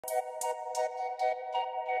Hey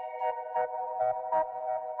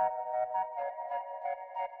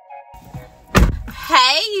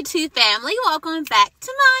YouTube family, welcome back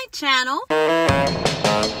to my channel.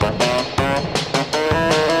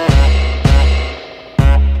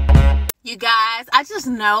 You guys, I just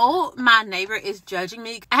know my neighbor is judging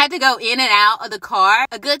me. I had to go in and out of the car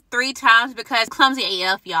a good 3 times because clumsy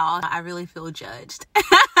AF, y'all. I really feel judged.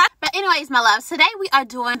 But anyways, my loves, today we are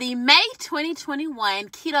doing the May 2021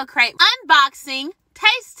 Keto Krate unboxing,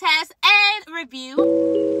 taste test, and review.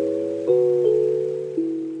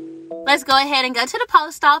 Let's go ahead and go to the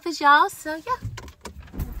post office, y'all. So yeah.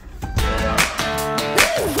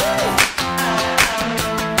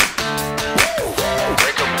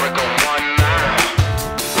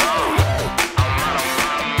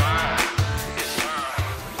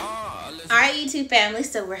 Alright, YouTube family,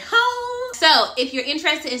 so we're home. So if you're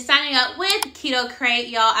interested in signing up with Keto Krate,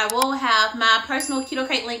 y'all, I will have my personal Keto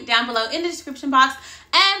Krate link down below in the description box.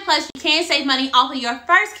 And plus, you can save money off of your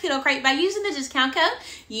first Keto Krate by using the discount code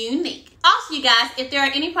UNIQUE. Also, you guys, if there are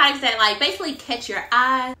any products that like basically catch your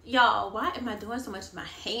eye, y'all, why am I doing so much with my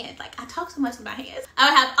hands? Like, I talk so much with my hands. I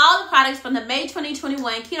will have all the products from the May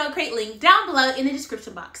 2021 Keto Krate link down below in the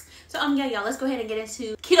description box. So yeah, y'all, let's go ahead and get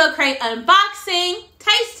into Keto Krate unboxing,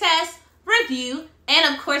 taste test, review,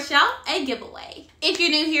 and of course, y'all, a giveaway. If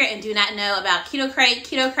you're new here and do not know about Keto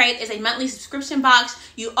Krate is a monthly subscription box.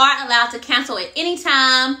 You are allowed to cancel at any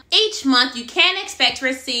time. Each month, you can expect to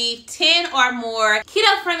receive 10 or more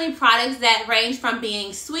keto-friendly products that range from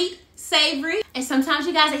being sweet, savory, and sometimes,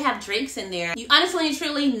 you guys, they have drinks in there. You honestly and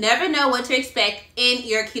truly never know what to expect in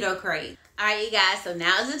your Keto Krate. All right, you guys, so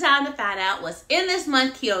now is the time to find out what's in this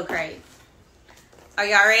month's Keto Krate. Are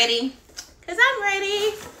y'all ready? Because I'm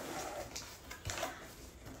ready.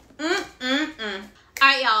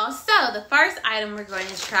 Alright, y'all, so the first item we're going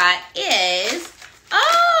to try is,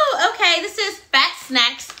 oh, okay, this is Fat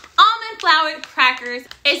Snacks almond floured crackers.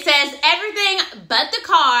 It says everything but the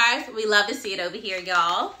carbs. We love to see it over here,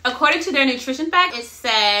 y'all. According to their nutrition fact, it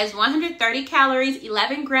says 130 calories,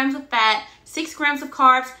 11 grams of fat, 6 grams of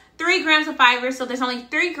carbs, 3 grams of fiber, so there's only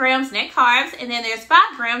 3 grams net carbs, and then there's 5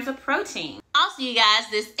 grams of protein. Also, you guys,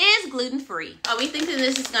 this is gluten-free. Are we thinking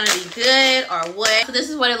this is gonna be good or what? So this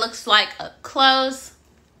is what it looks like up close.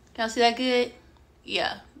 Y'all see that good?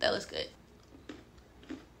 Yeah, that looks good.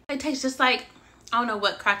 It tastes just like, I don't know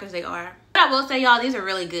what crackers they are. But I will say, y'all, these are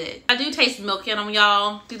really good. I do taste milk in them,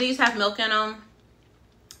 y'all. Do these have milk in them?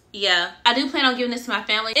 Yeah, I do plan on giving this to my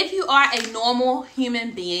family. If you are a normal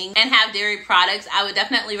human being and have dairy products, I would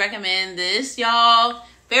definitely recommend this, y'all.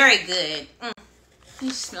 Very good.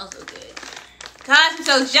 These smell so good. Gosh, I'm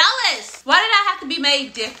so jealous. Why did I have to be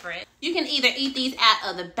made different? You can either eat these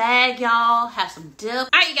out of the bag, y'all, have some dip. All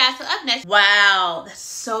right, you guys, so up next. Wow, that's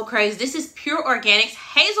so crazy. This is Pure Organics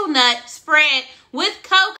hazelnut spread with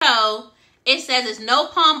cocoa. It says it's no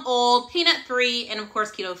palm oil, peanut free, and of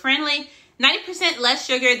course keto friendly. 90% less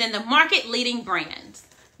sugar than the market leading brands.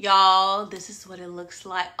 Y'all, this is what it looks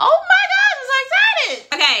like. Oh my gosh, I'm so excited.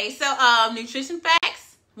 Okay, so nutrition facts.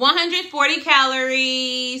 140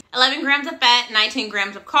 calories, 11 grams of fat, 19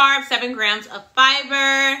 grams of carbs, 7 grams of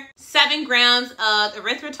fiber, 7 grams of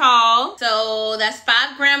erythritol. So that's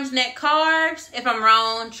 5 grams net carbs. If I'm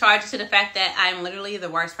wrong, charge it to the fact that I'm literally the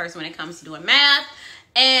worst person when it comes to doing math.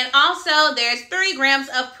 And also there's 3 grams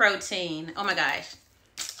of protein. Oh my gosh.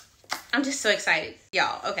 I'm just so excited.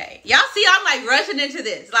 Y'all, okay. Y'all see I'm like rushing into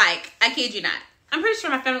this. Like, I kid you not. I'm pretty sure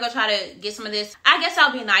my family gonna try to get some of this. I guess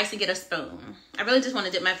I'll be nice and get a spoon. I really just want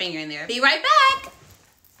to dip my finger in there. Be right back.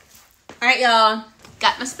 All right, y'all.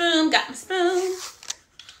 Got my spoon, got my spoon.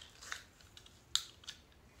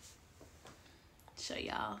 Show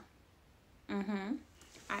y'all. All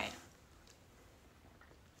right.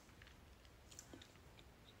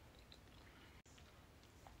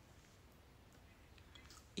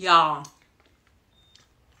 Y'all.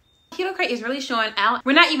 Keto Krate is really showing out.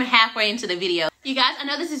 We're not even halfway into the video. You guys, I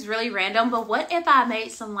know this is really random, but what if I made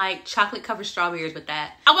some like chocolate covered strawberries with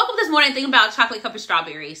that? I woke up this morning thinking about chocolate covered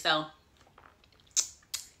strawberries, so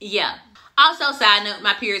yeah. Also, side note,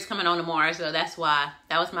 my period's coming on tomorrow, so that's why.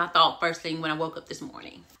 That was my thought first thing when I woke up this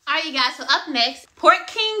morning. All right, you guys, so up next, Pork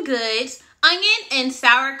King Goods onion and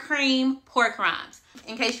sour cream pork rinds.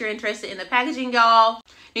 In case you're interested in the packaging, y'all.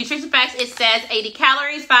 Nutrition facts, it says 80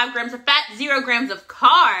 calories, 5 grams of fat, 0 grams of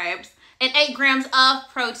carbs, and 8 grams of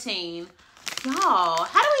protein. Y'all,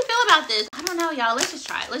 how do we feel about this? I don't know, y'all. Let's just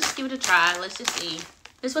try it. Let's just give it a try. Let's just see.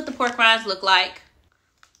 This is what the pork rinds look like.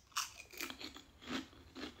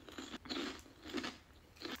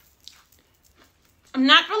 I'm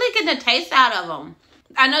not really getting the taste out of them.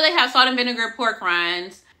 I know they have salt and vinegar pork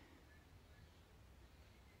rinds.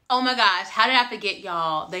 Oh my gosh, how did I forget,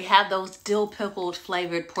 y'all? They have those dill pickled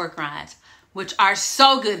flavored pork rinds, which are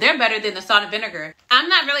so good. They're better than the salt and vinegar. I'm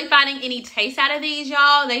not really finding any taste out of these,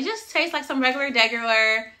 y'all. They just taste like some regular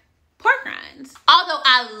pork rinds. Although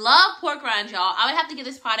I love pork rinds, y'all, I would have to give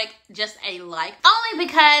this product just a like, only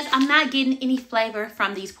because I'm not getting any flavor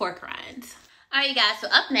from these pork rinds. All right, you guys, so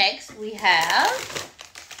up next we have,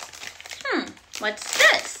 what's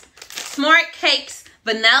this? Smart Cakes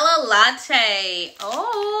Vanilla Latte.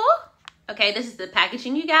 Oh, okay, this is the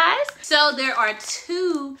packaging, you guys. So there are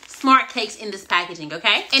 2 Smart Cakes in this packaging,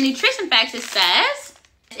 okay? And nutrition facts, it says,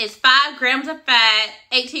 it's 5 grams of fat,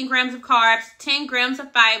 18 grams of carbs, 10 grams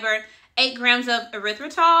of fiber, 8 grams of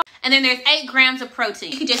erythritol, and then there's 8 grams of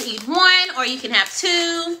protein. You can just eat 1 or you can have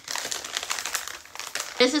 2.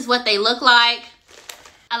 This is what they look like.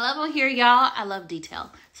 I love on here, y'all. I love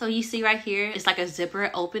detail. So you see right here, it's like a zipper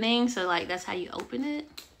opening. So like that's how you open it.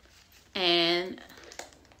 And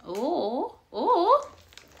oh,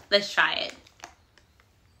 let's try it.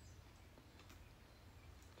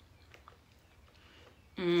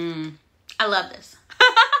 I love this.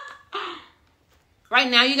 Right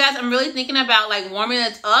now, you guys, I'm really thinking about like warming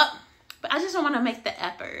it up, but I just don't want to make the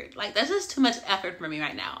effort. Like that's just too much effort for me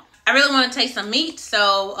right now. I really want to taste some meat,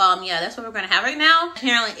 so yeah, that's what we're gonna have right now.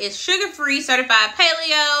 Apparently, it's sugar-free, certified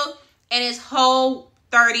paleo, and it's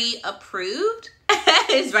Whole30 approved.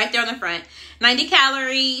 It's right there on the front. 90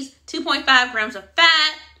 calories, 2.5 grams of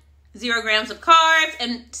fat, 0 grams of carbs,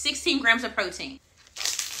 and 16 grams of protein.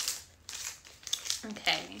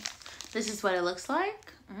 Okay, this is what it looks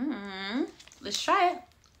like. Let's try it.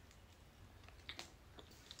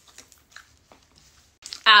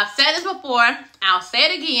 I've said this before. I'll say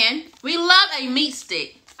it again. We love a meat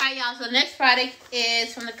stick. All right, y'all. So the next product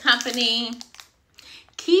is from the company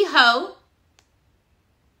Keto.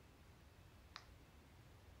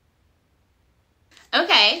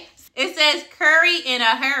 Okay. It says curry in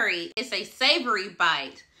a hurry. It's a savory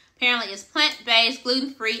bite. Apparently, it's plant-based,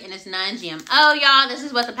 gluten-free, and it's non-GMO, y'all. This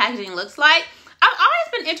is what the packaging looks like. I've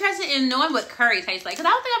always been interested in knowing what curry tastes like because I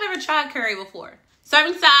don't think I've ever tried curry before.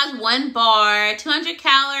 Serving size, 1 bar, 200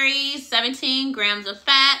 calories, 17 grams of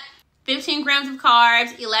fat, 15 grams of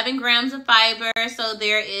carbs, 11 grams of fiber. So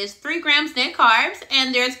there is 3 grams net carbs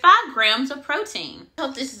and there's 5 grams of protein. I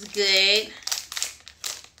hope this is good.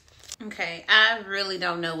 Okay, I really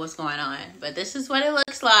don't know what's going on, but this is what it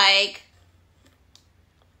looks like.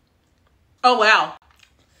 Oh, wow.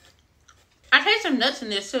 I taste some nuts in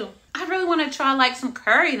this too. I really want to try like some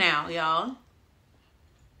curry now, y'all.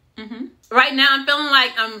 Right now, I'm feeling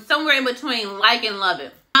like I'm somewhere in between like and love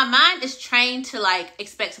it. My mind is trained to like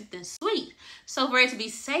expect something sweet. So for it to be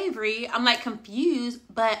savory, I'm like confused,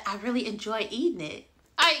 but I really enjoy eating it.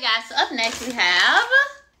 All right, you guys, so up next we have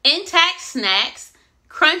Intact Snacks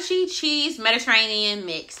Crunchy Cheese Mediterranean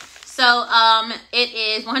Mix. So it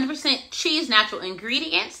is 100% cheese, natural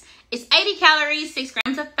ingredients. It's 80 calories, 6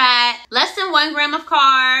 grams of fat, less than 1 gram of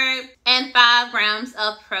carb, and 5 grams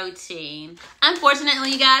of protein.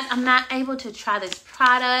 Unfortunately, you guys, I'm not able to try this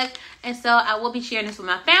product, and so I will be sharing this with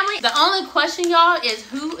my family. The only question, y'all, is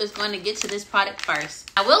who is going to get to this product first.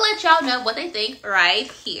 I will let y'all know what they think right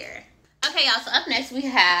here. Okay, y'all, so up next we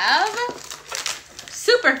have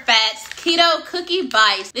Super Fats Keto Cookie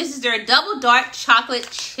Bites. This is their double dark chocolate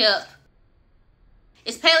chip.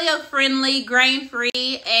 It's paleo-friendly,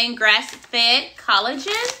 grain-free, and grass-fed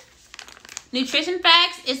collagen. Nutrition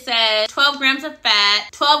facts, it says 12 grams of fat,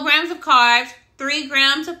 12 grams of carbs, 3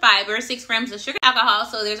 grams of fiber, 6 grams of sugar alcohol,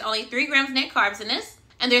 so there's only 3 grams net carbs in this.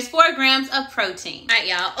 And there's 4 grams of protein. All right,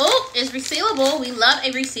 y'all. Oh, it's resealable. We love a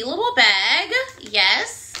resealable bag.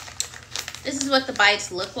 Yes. This is what the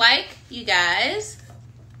bites look like, you guys.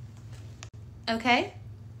 Okay.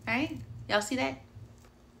 All right. Y'all see that?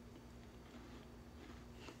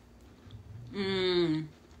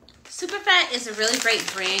 Superfat is a really great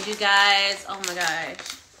brand, you guys. Oh my gosh.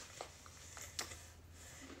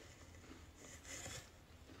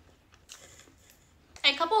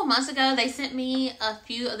 A couple of months ago, they sent me a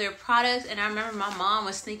few of their products, and I remember my mom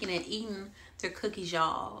was sneaking and eating their cookies,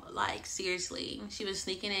 y'all. Like, seriously. She was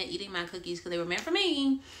sneaking and eating my cookies because they were meant for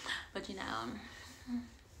me. But, you know,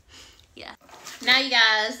 yeah. Now, you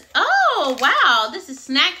guys, oh, wow. This is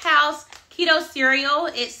Snack House Keto Cereal.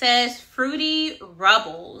 It says Fruity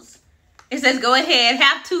Rubbles. It says, go ahead,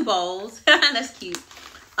 have 2 bowls. That's cute.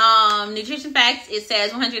 Nutrition facts, it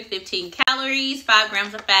says 115 calories, 5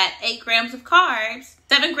 grams of fat, 8 grams of carbs,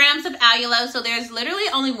 7 grams of allulose. So there's literally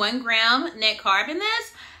only 1 gram net carb in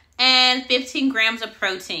this, and 15 grams of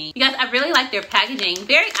protein. You guys, I really like their packaging.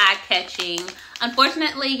 Very eye-catching.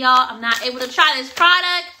 Unfortunately, y'all, I'm not able to try this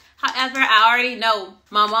product. However, I already know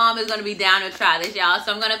my mom is going to be down to try this, y'all.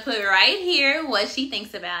 So I'm going to put right here what she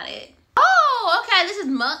thinks about it. Oh, okay. This is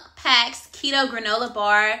Monk Pack's Keto Granola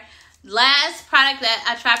Bar. Last product that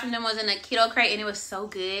I tried from them was in a Keto Krate, and it was so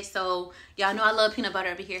good. So y'all know I love peanut butter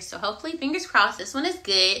over here. So hopefully, fingers crossed, this one is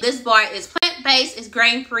good. This bar is plant-based, it's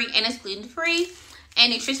grain-free, and it's gluten-free.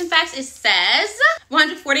 And nutrition facts, it says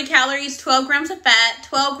 140 calories, 12 grams of fat,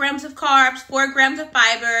 12 grams of carbs, 4 grams of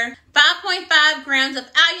fiber, 5.5 grams of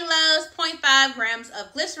allulose, 0.5 grams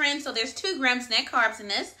of glycerin. So there's 2 grams net carbs in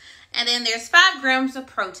this. And then there's 5 grams of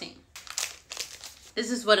protein. This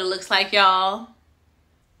is what it looks like, y'all.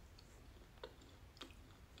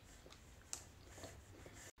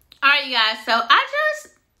 All right, you guys. So I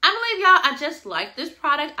just like this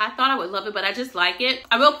product. I thought I would love it, but I just like it.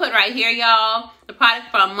 I will put right here, y'all, the product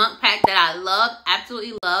from Monk Pack that I love,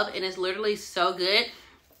 absolutely love, and it's literally so good.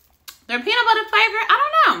 Their peanut butter flavor, I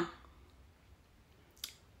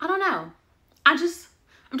don't know. I'm just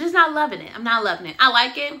not loving it. I'm not loving it. I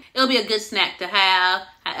like it. It'll be a good snack to have.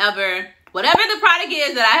 However, whatever the product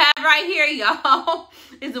is that I have right here, y'all,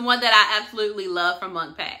 is the one that I absolutely love from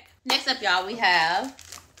Monk Pack. Next up, y'all, we have,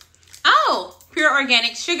 Pure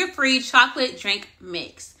Organic Sugar-Free Chocolate Drink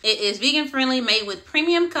Mix. It is vegan-friendly, made with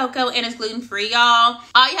premium cocoa, and it's gluten-free, y'all.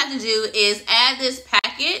 All you have to do is add this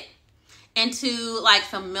packet into like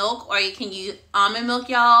some milk, or you can use almond milk,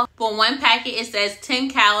 y'all. For one packet, it says 10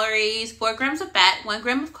 calories, 4 grams of fat, 1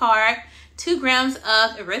 gram of carb, 2 grams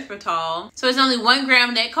of erythritol. So it's only 1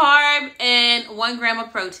 gram net carb and 1 gram of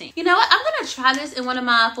protein. You know what? I'm gonna try this in one of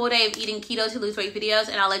my full day of eating keto to lose weight videos,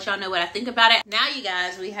 and I'll let y'all know what I think about it. Now, you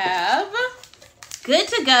guys, we have Good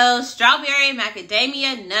to Go Strawberry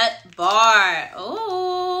Macadamia Nut Bar.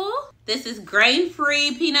 Oh, this is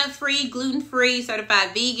grain-free, peanut-free, gluten-free,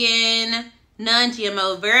 certified vegan,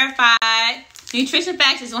 non-GMO verified. Nutrition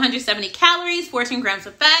facts is 170 calories, 14 grams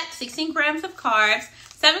of fat, 16 grams of carbs,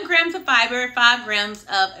 7 grams of fiber, 5 grams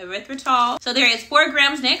of erythritol. So there is 4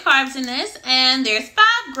 grams net carbs in this, and there's 5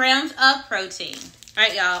 grams of protein. All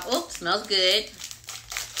right, y'all. Oops, smells good.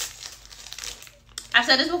 I've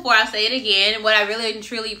said this before, I'll say it again. What I really and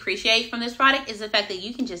truly appreciate from this product is the fact that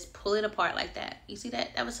you can just pull it apart like that. You see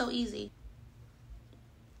that? That was so easy.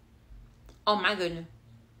 Oh my goodness.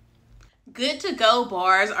 Good to Go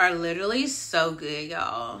bars are literally so good,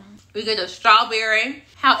 y'all. We get the strawberry.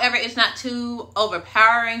 However, it's not too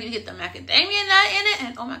overpowering. You get the macadamia nut in it,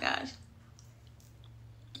 and oh my gosh.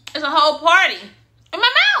 It's a whole party in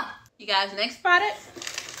my mouth. You guys, next product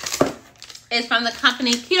is from the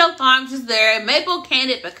company Keto Farms. Is their maple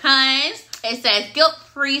candied pecans. It says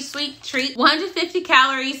guilt-free sweet treat, 150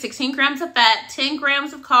 calories, 16 grams of fat, 10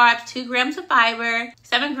 grams of carbs, 2 grams of fiber,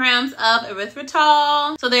 7 grams of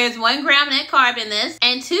erythritol. So there's 1 gram net carb in this,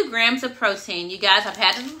 and 2 grams of protein. You guys, I've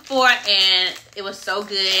had this before, and it was so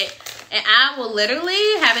good. And I will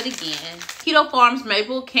literally have it again. Keto Farms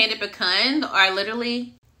maple candied pecans are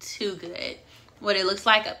literally too good. What it looks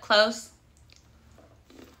like up close.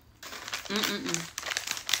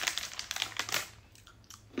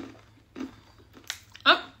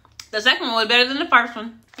 Oh, the second one was better than the first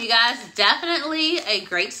one. You guys, definitely a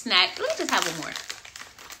great snack. Let me just have one more.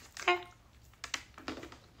 Okay.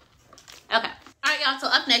 Okay. All right, y'all. So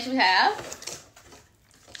up next we have.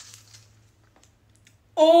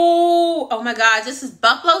 Oh my gosh. This is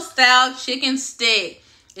buffalo style chicken stick.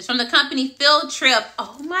 It's from the company Field Trip.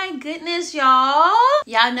 Oh my goodness, y'all.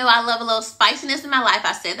 Y'all know I love a little spiciness in my life.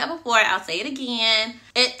 I said that before. I'll say it again.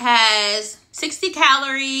 It has 60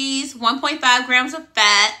 calories, 1.5 grams of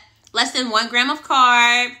fat, less than 1 gram of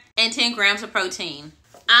carb, and 10 grams of protein.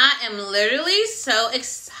 I am literally so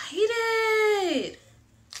excited.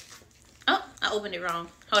 Oh, I opened it wrong.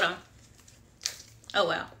 Hold on. Oh,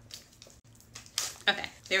 wow. Okay,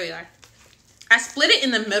 there we are. I split it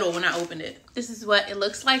in the middle when I opened it. This is what it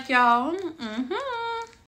looks like, y'all.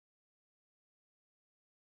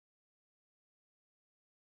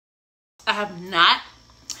 I have not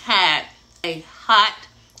had a hot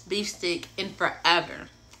beef stick in forever.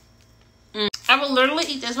 I will literally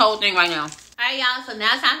eat this whole thing right now. All right, y'all, so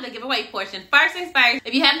now it's time for the giveaway portion. First things first,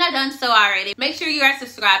 if you have not done so already, make sure you are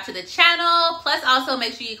subscribed to the channel. Plus, also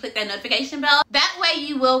make sure you click that notification bell. That way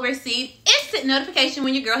you will receive instant notification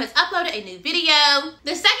when your girl has uploaded a new video.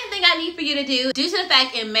 The second thing I need for you to do, due to the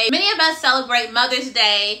fact in May, many of us celebrate Mother's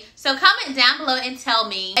Day. So comment down below and tell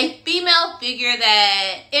me a female figure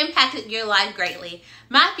that impacted your life greatly.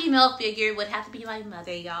 My female figure would have to be my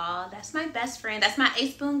mother, y'all. That's my best friend. That's my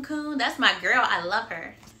ace spoon coon. That's my girl. I love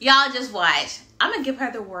her. Y'all just watch. I'm gonna give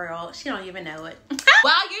her the world. She don't even know it.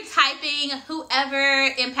 While you're typing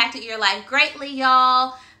whoever impacted your life greatly,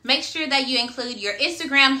 y'all, make sure that you include your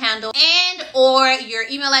Instagram handle and or your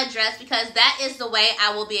email address, because that is the way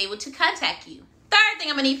I will be able to contact you. Third thing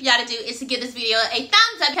I'm gonna need for y'all to do is to give this video a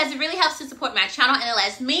thumbs up, because it really helps to support my channel and it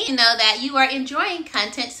lets me know that you are enjoying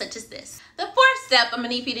content such as this. The fourth step I'm gonna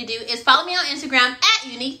need for you to do is follow me on Instagram at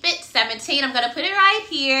UniqueFit17. I'm gonna put it right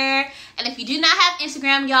here. And if you do not have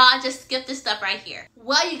Instagram, y'all, just skip this stuff right here.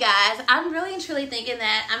 Well, you guys, I'm really and truly thinking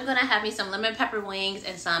that I'm gonna have me some lemon pepper wings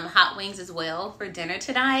and some hot wings as well for dinner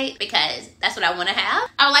tonight, because that's what I wanna have.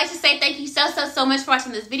 I would like to say thank you so much for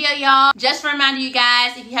watching this video, y'all. Just a reminder, you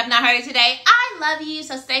guys, if you have not heard it today, I love you,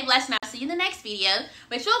 so stay blessed, and I'll see you in the next video,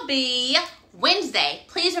 which will be Wednesday.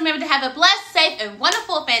 Please remember to have a blessed, safe, and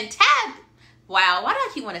wonderful, wow, why do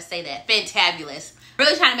I keep wanting to say that? Fantabulous.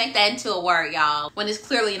 Really trying to make that into a word, y'all, when it's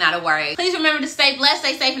clearly not a word. Please remember to stay blessed,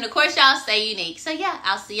 stay safe, and of course, y'all, stay unique. So yeah,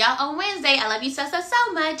 I'll see y'all on Wednesday. I love you so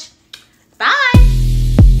much. Bye.